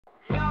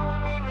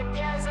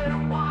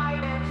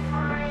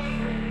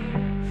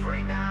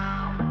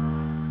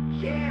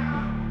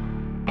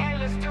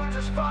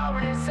far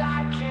as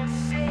I can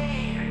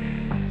see.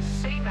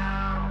 See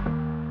now,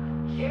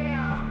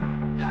 yeah.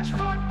 Large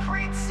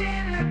footprints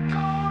in the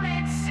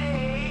golden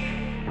sea.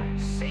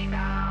 See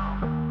now,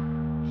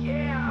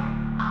 yeah.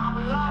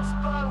 I'm lost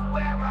but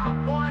where I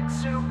want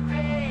to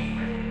be.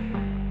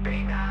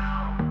 Be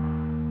now,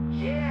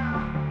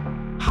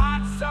 yeah.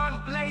 Hot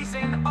sun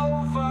blazing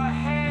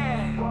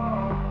overhead.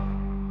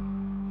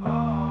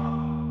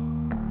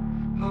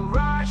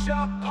 Mirage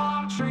of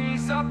palm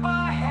trees up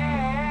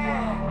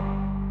ahead.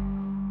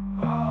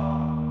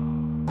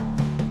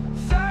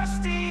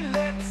 Thirsty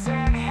lips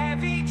and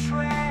heavy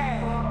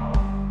tread.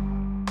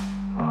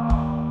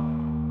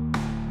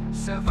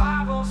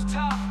 Survival's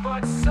tough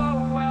but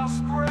so well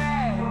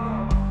spread.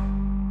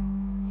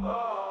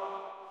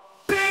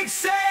 Big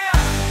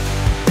sand,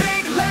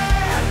 big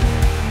land,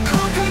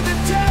 conquer the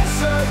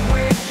desert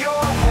with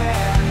your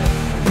hand.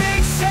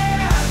 Big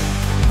sand,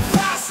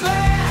 vast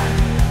land,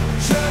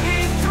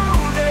 journey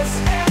through this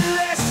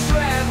endless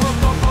strand.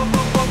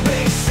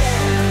 Big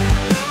sand,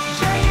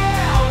 yeah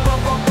yeah.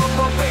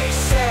 Big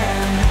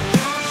sand,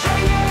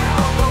 yeah yeah.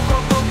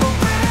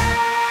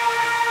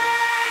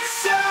 Big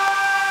sand.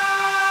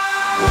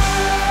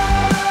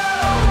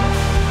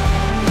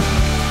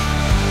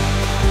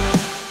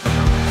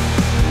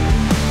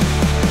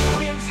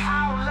 Winds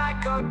howl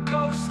like a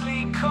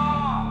ghostly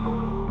call.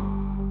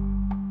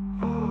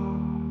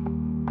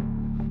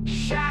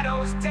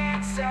 Shadows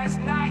dance as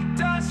night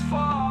does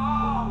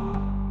fall.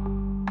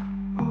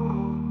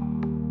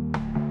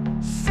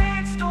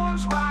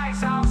 Sandstorms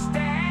rise, I'll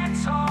stand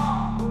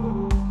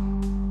tall.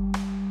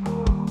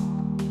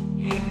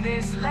 In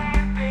this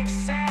land, big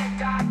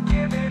sand, I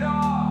give it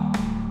all.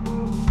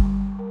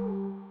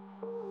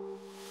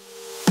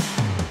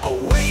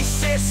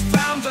 Oasis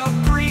found a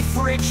brief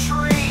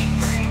retreat.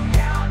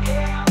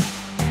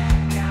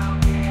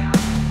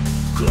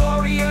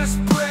 Glorious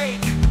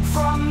break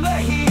from the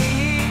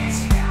heat.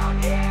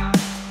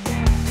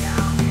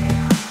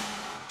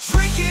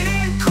 Drinking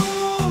in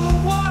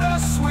cool water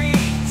sweet.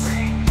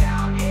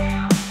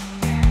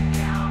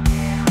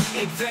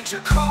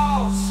 Adventure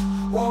calls,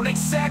 won't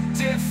accept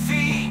defeat.